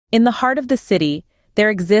In the heart of the city, there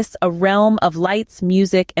exists a realm of lights,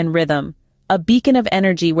 music, and rhythm, a beacon of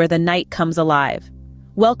energy where the night comes alive.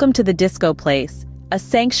 Welcome to the Disco Place, a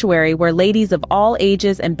sanctuary where ladies of all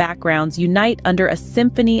ages and backgrounds unite under a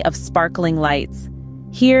symphony of sparkling lights.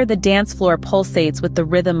 Here, the dance floor pulsates with the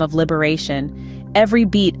rhythm of liberation, every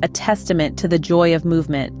beat a testament to the joy of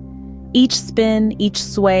movement. Each spin, each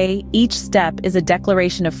sway, each step is a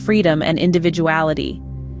declaration of freedom and individuality.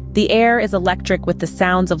 The air is electric with the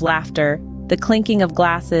sounds of laughter, the clinking of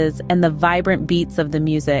glasses, and the vibrant beats of the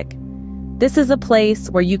music. This is a place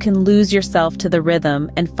where you can lose yourself to the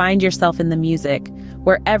rhythm and find yourself in the music,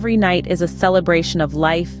 where every night is a celebration of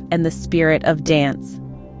life and the spirit of dance.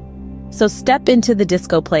 So step into the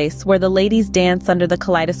Disco Place, where the ladies dance under the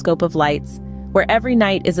kaleidoscope of lights, where every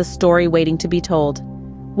night is a story waiting to be told.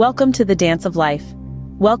 Welcome to the dance of life.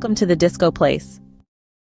 Welcome to the Disco Place.